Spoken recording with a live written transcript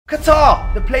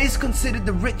Qatar, the place considered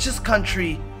the richest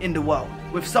country in the world,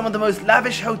 with some of the most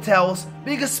lavish hotels,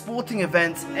 biggest sporting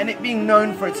events, and it being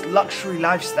known for its luxury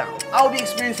lifestyle. I'll be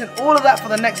experiencing all of that for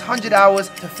the next 100 hours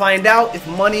to find out if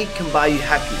money can buy you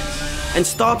happiness. And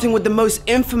starting with the most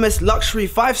infamous luxury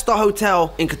 5-star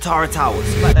hotel in Qatar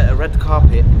Towers. Like a red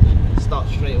carpet, start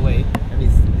straight away, and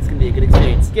it's gonna be a good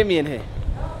experience. Get me in here.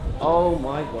 Oh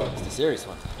my god, it's a serious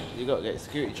one. You gotta get a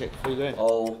security check before you go in.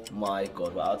 Oh my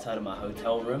god, we're outside of my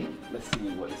hotel room. Let's see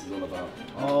what this is all about.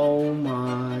 Oh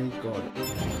my god.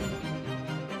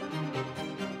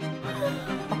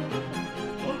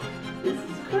 This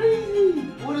is crazy.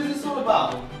 What is this all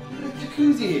about? Look at the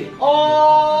jacuzzi here.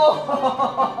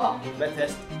 Oh! Bed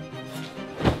test.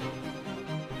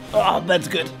 Oh, bed's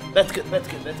good. Bed's good, bed's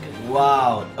good, bed's good.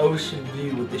 Wow, ocean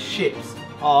view with the ships.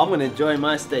 Oh, I'm gonna enjoy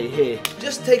my stay here.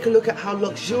 Just take a look at how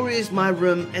luxurious my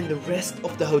room and the rest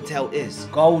of the hotel is.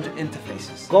 Gold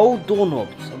interfaces, gold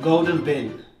doorknobs, a golden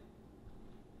bin,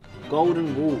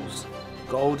 golden walls,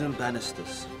 golden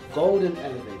banisters, golden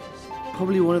elevators.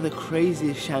 Probably one of the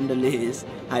craziest chandeliers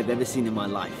I've ever seen in my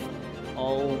life.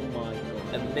 Oh my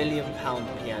god, £1 million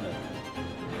piano.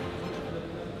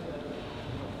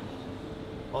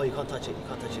 Oh, you can't touch it, you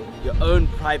can't touch it. Your own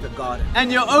private garden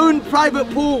and your own private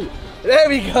pool. There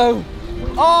we go.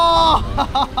 Oh!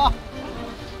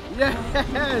 Yes!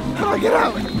 How do I get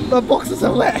out? My boxers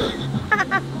are wet.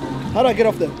 How do I get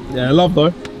off them? Yeah, I love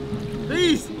though.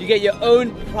 Please! You get your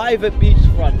own private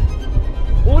beachfront.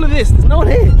 All of this, there's no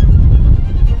one here.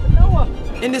 No one.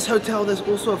 In this hotel, there's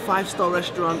also a 5-star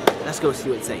restaurant. Let's go see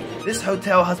what it's saying. This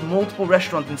hotel has multiple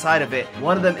restaurants inside of it.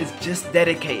 One of them is just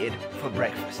dedicated for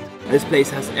breakfast. This place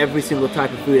has every single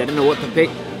type of food. I didn't know what to pick,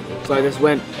 so I just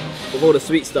went with all the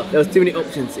sweet stuff. There was too many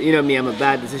options. You know me, I'm a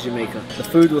bad decision maker. The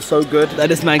food was so good that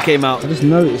this man came out. I just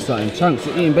noticed that in Chunks,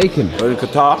 they're eating bacon. We're in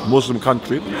Qatar, Muslim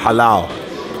country, halal.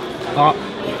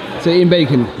 So you're eating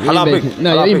bacon. Halal bacon.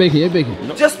 No, you're eating bacon, you're eating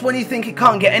bacon. Just when you think it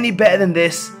can't get any better than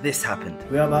this happened.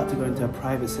 We are about to go into a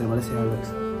private cinema. Let's see how it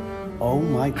looks. Oh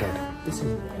my god. This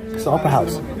is the Opera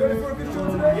House.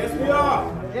 Yes, we are.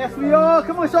 Yes, we are.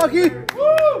 Come on, Sharky.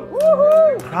 Woo!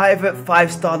 Woohoo! Private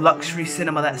 5-star luxury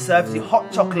cinema that serves you hot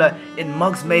chocolate in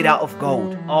mugs made out of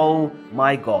gold. Oh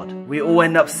my god. We all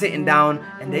end up sitting down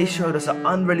and they showed us an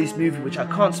unreleased movie which I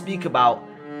can't speak about,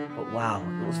 but wow,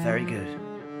 it was very good.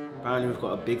 Apparently we've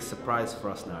got a big surprise for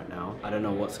us right now. I don't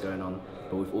know what's going on,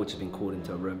 but we've all just been called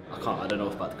into a room. I don't know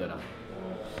what's about to go down.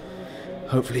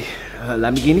 Hopefully,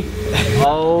 Lamborghini.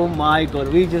 Oh my god,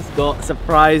 we just got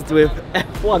surprised with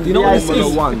F1. You know what Formula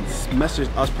One's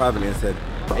messaged us privately and said,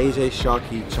 AJ,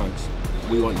 Sharky, Chunks,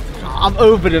 we want you to come. I'm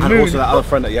over the moon. And also that other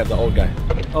friend that you have, the old guy.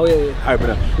 Oh yeah, yeah.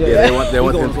 Opener. Yeah, they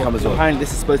want him to come as well. Apparently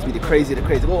this is supposed to be the crazy.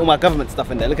 All my government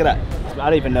stuff in there, look at that. I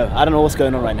don't even know. I don't know what's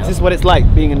going on right now. This is what it's like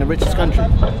being in the richest country.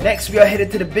 Next we are headed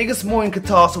to the biggest mall in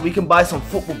Qatar so we can buy some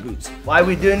football boots. Why are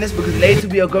we doing this? Because later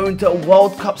we are going to a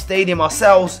World Cup stadium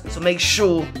ourselves, so make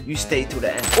sure you stay till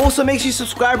the end. Also make sure you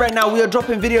subscribe right now. We are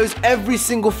dropping videos every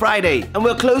single Friday and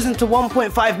we're closing to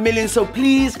 1.5 million, so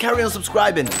please carry on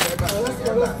subscriibing. Let's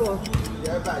go.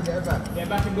 Get back. Get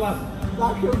back in blood.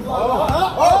 Back in blood.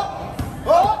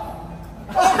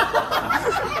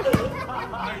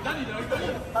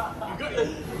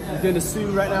 We're doing a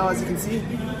suit right now, as you can see.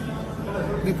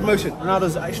 Good promotion.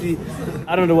 Ronaldo's actually,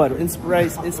 I don't know the word,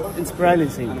 inspiring people.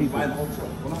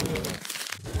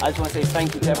 I just want to say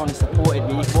thank you to everyone who supported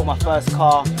me. Bought my first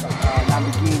car,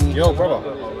 Lamborghini. Yo, brother,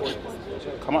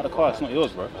 come out the car. It's not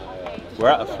yours, bro. We're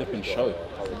at a flipping show.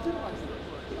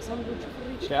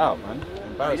 Shut out, man.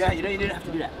 Embarrassing. Yeah, you didn't have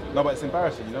to do that. No, but it's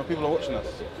embarrassing. You know, people are watching us.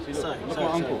 See, look, look at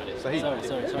my uncle. Sahid.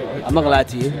 Sorry. I'm not gonna lie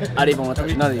to you. I don't even want to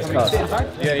touch none of these cars.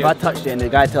 If I touched it and the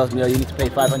guy tells me, oh, you need to pay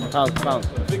 £500,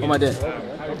 what am I doing?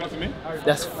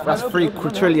 That's 3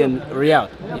 quadrillion riyal.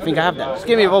 You think I have that? Just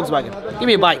give me a Volkswagen. Give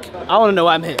me a bike. I want to know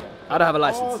why I'm here. I don't have a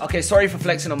license. Okay, sorry for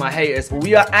flexing on my haters, but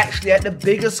we are actually at the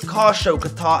biggest car show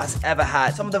Qatar has ever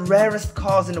had. Some of the rarest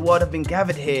cars in the world have been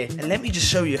gathered here, and let me just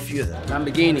show you a few of them.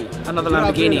 Lamborghini, another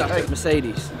Lamborghini,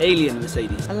 Mercedes, alien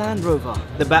Mercedes, a Land Rover,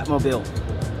 the Batmobile.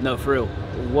 No, for real,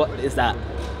 what is that?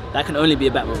 That can only be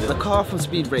a Batmobile. The car from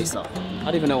Speed Racer. I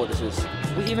don't even know what this is.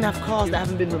 We even have cars that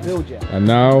haven't been revealed yet. And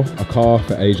now, a car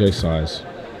for AJ size.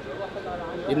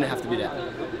 You didn't have to do that.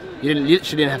 You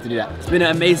literally didn't have to do that. It's been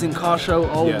an amazing car show.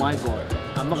 Oh my god.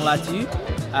 I'm not gonna lie to you.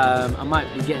 I might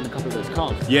be getting a couple of those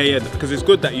cars. Yeah, because it's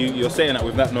good that you're saying that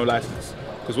with that no license.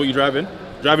 Because what you driving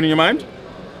in your mind?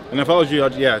 And if I was you,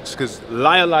 just because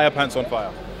liar, pants on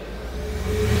fire.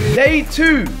 Day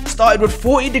 2 started with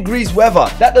 40 degrees weather.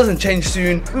 That doesn't change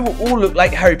soon. We will all look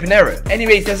like Harry Pinero.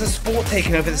 Anyways, there's a sport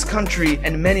taking over this country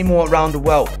and many more around the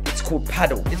world. It's called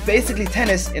Paddle. It's basically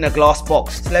tennis in a glass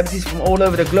box. Celebrities from all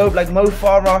over the globe like Mo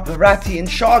Farah, Verratti and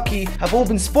Sharky have all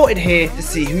been spotted here to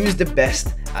see who's the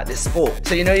best at this sport.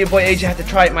 So you know your boy AJ had to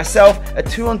try it myself, a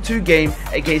 2-on-2 game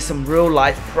against some real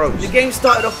life pros. The game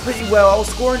started off pretty well. I was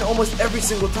scoring almost every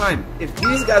single time. If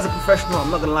these guys are professional,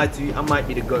 I'm not gonna lie to you, I might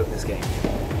be the GOAT in this game.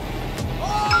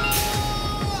 I'm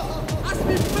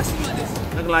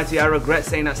not gonna lie to you, I regret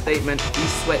saying that statement.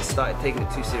 These sweats started taking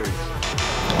it too serious.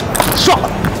 Shot!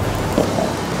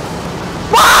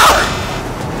 Ah!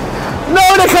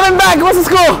 No, they're coming back. What's the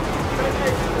score?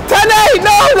 10-8.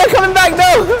 No, they're coming back.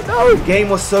 No, no. The game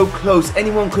was so close,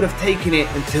 anyone could have taken it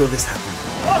until this happened.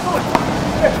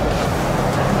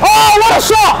 Oh, what a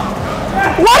shot!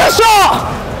 What a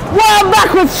shot! What a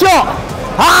backwards shot!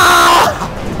 Ah!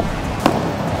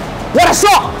 What a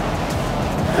shot!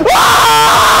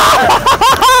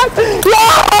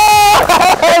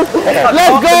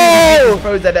 Let's go!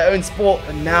 Pros at their own sport,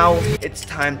 and now it's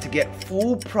time to get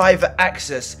full private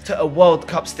access to a World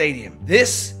Cup stadium.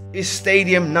 This is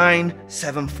Stadium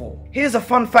 974. Here's a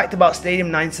fun fact about Stadium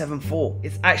 974.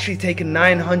 It's actually taken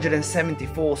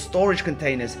 974 storage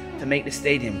containers to make the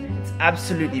stadium. It's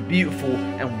absolutely beautiful,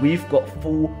 and we've got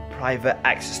full private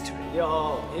access to it.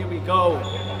 Yo, here we go. I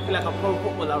feel like a pro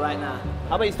footballer right now.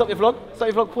 How about you stop your vlog?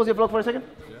 Stop your vlog, pause your vlog for a second.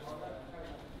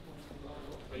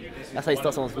 That's how you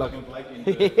start someone's vlog.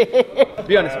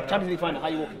 Be honest, Champions League final, how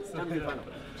you walking? Champions League final.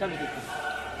 Champions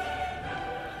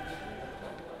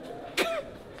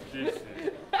League.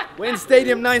 We're in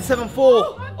Stadium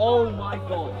 974. Oh my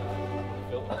god.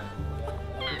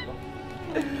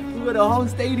 We've got a whole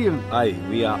stadium. Aye,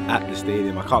 we are at the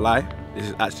stadium. I can't lie, this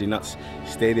is actually nuts.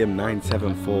 Stadium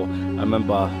 974. I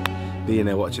remember being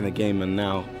there watching the game, and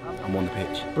now I'm on the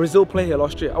pitch. Brazil play here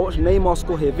last year. I watched Neymar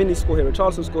score here, Vinny score here,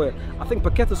 Richarlison score here. I think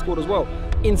Paqueta scored as well.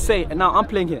 Insane. And now I'm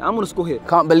playing here. I'm gonna score here.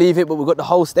 Can't believe it, but we've got the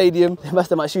whole stadium. They must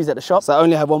have my shoes at the shop, so I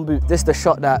only have one boot. This is the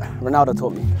shot that Ronaldo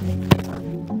taught me.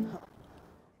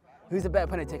 Who's the better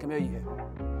penalty taker, me or you?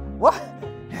 What?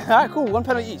 Alright, cool. One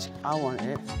penalty each. I want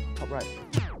it. Top right.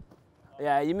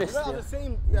 Yeah, you missed it. The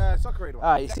same soccer aid one.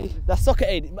 Alright, you see? That's soccer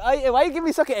aid. Why are you giving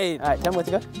me soccer aid? Alright, 10 more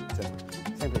to go.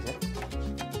 Same place, yeah?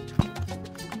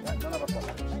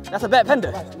 That's a bet pen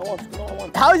though.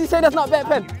 How is he saying that's not a bet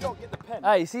pen? You don't get the pen.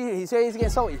 Alright, you see, he's saying he's getting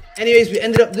salty. Anyways, we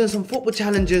ended up doing some football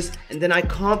challenges, and then I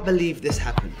can't believe this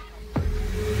happened.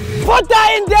 Put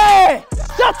that in there!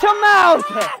 Shut your mouth!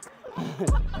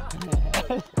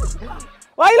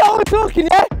 Why are you not talking,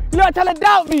 yeah? You're not trying to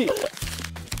doubt me.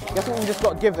 Guess what we just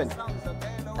got given?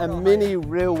 A mini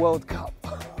real World Cup.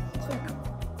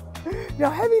 You know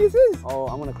how heavy this is? Oh,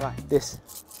 I'm gonna cry. This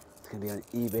is gonna be on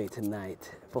eBay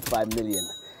tonight for 5 million.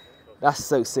 That's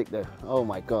so sick though. Oh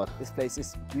my God. This place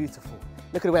is beautiful.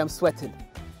 Look at the way I'm sweating.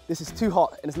 This is too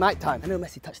hot and it's night time. I know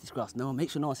Messi touched this grass. No,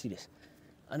 make sure no one see this.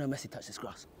 I know Messi touched this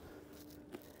grass.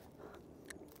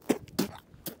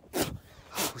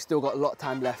 We've still got a lot of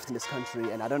time left in this country,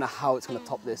 and I don't know how it's gonna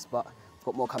top this, but we've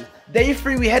got more coming. Day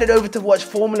 3, we headed over to watch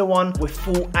Formula 1 with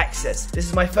full access. This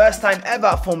is my first time ever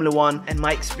at Formula 1, and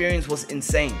my experience was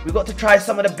insane. We got to try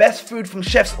some of the best food from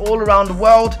chefs all around the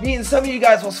world. Meeting some of you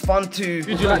guys was fun too.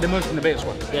 Who do you like the most in the beta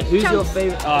squad? Yeah, who's your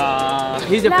favorite?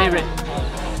 Who's your favorite?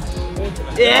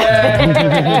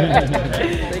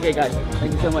 Yeah! Okay guys,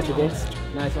 thank you so much again.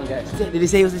 Nice one guys. Did he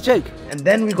say it was a joke? And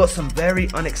then we got some very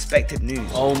unexpected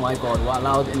news. Oh my God, what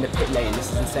allowed in the pit lane,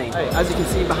 this is insane. Hey, as you can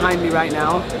see behind me right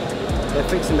now, they're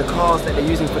fixing the cars that they're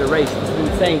using for the race. This is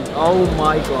insane. Oh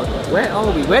my God. Where are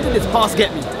we? Where did this pass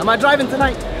get me? Am I driving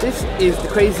tonight? This is the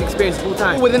craziest experience of all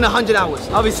time. Within 100 hours.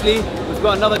 Obviously, we've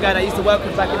got another guy that I used to work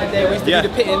with back in the day. We used to do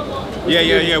the pitting.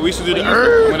 Yeah. We used to do the.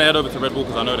 I'm gonna head over to Red Bull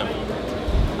because I know them.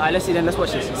 Alright, let's see then. Let's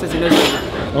watch this. It says he knows it.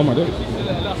 Oh my days.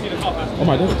 Oh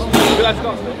my days.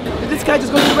 Did this guy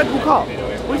just go to the Red Bull car?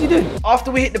 What is he doing? After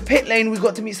we hit the pit lane, we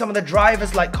got to meet some of the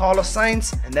drivers like Carlos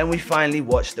Sainz, and then we finally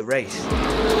watched the race.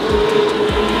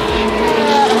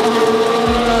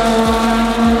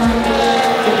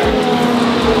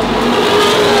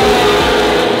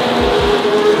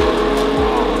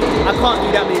 I can't do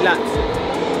that many laps.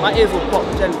 My ears will pop,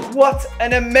 generally. What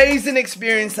an amazing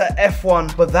experience at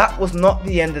F1, but that was not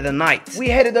the end of the night. We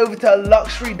headed over to a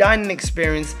luxury dining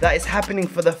experience that is happening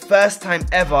for the first time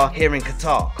ever here in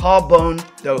Qatar. Carbone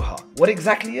Doha. What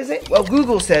exactly is it? Well,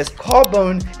 Google says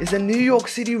Carbone is a New York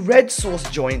City red sauce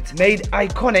joint made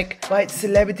iconic by its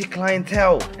celebrity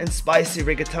clientele and spicy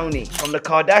rigatoni. From the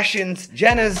Kardashians,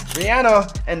 Jenners, Rihanna,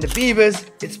 and the Biebers,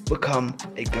 it's become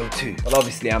a go-to. Well,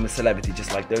 obviously I'm a celebrity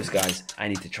just like those guys. I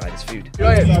need to try this food.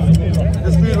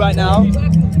 This food right now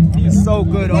is so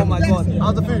good, oh my God.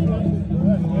 How's the food?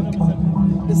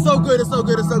 It's so good, it's so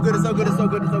good, it's so good, it's so good, it's so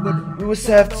good, it's so good. We were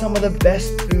served some of the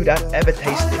best food I've ever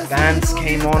tasted. Bands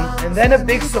came on, and then a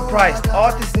big surprise.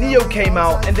 Artist Neo came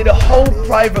out and did a whole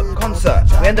private concert.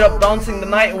 We ended up dancing the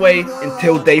night away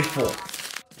until day 4.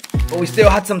 But we still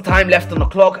had some time left on the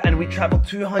clock, and we traveled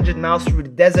 200 miles through the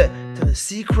desert to a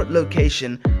secret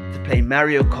location to play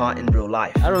Mario Kart in real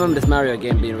life. I remember this Mario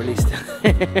game being released.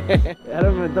 I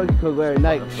don't remember Donkey Kong wearing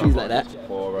Nike shoes like that.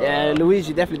 Yeah,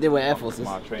 Luigi definitely did wear Air Forces.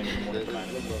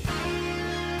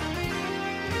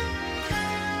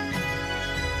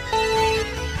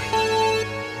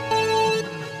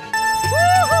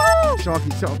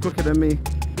 Sharky shot quicker than me,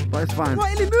 but it's fine.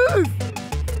 Riley, move!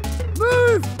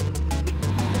 Move!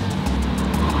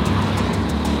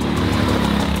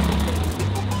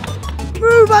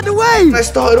 Move out the way! I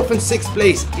started off in 6th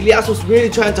place. Elias was really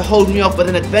trying to hold me off, but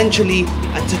then eventually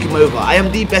I took him over. I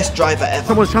am the best driver ever.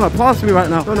 Someone's trying to pass me right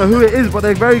now. Don't know who it is, but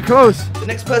they're very close. The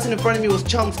next person in front of me was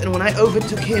Chunks, and when I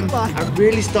overtook him, I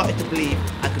really started to believe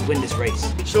I could win this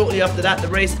race. Shortly after that, the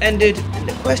race ended, and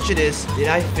the question is, did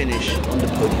I finish on the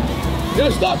podium? Yo,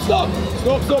 stop. Stop.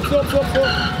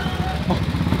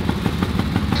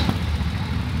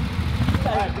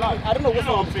 I don't know what's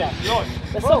wrong with this guy.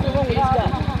 There's something wrong with this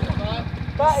guy.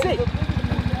 Sick.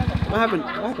 What happened?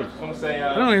 I want to say, I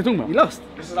don't know what you're talking about. You lost.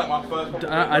 this is like my first.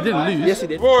 I didn't lose. Yes, you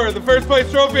did. For the first place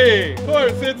trophy, of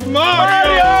course, it's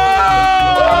Mario!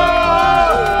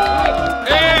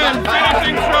 And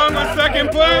finishing strong with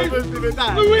 2nd place,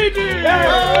 Luigi!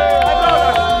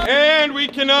 And we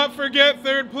cannot forget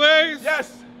 3rd place.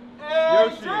 Yes!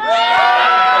 Yoshi.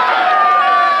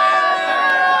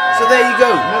 So there you go.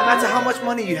 No matter how much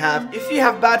money you have, if you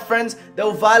have bad friends,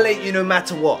 they'll violate you no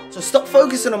matter what. So stop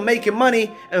focusing on making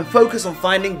money and focus on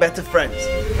finding better friends.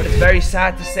 But it's very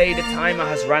sad to say the timer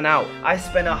has run out. I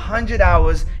spent 100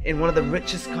 hours in one of the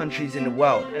richest countries in the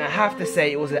world, and I have to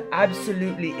say it was an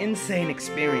absolutely insane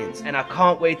experience, and I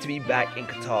can't wait to be back in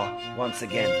Qatar once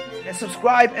again. And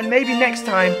subscribe, and maybe next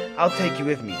time I'll take you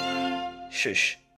with me. Shush.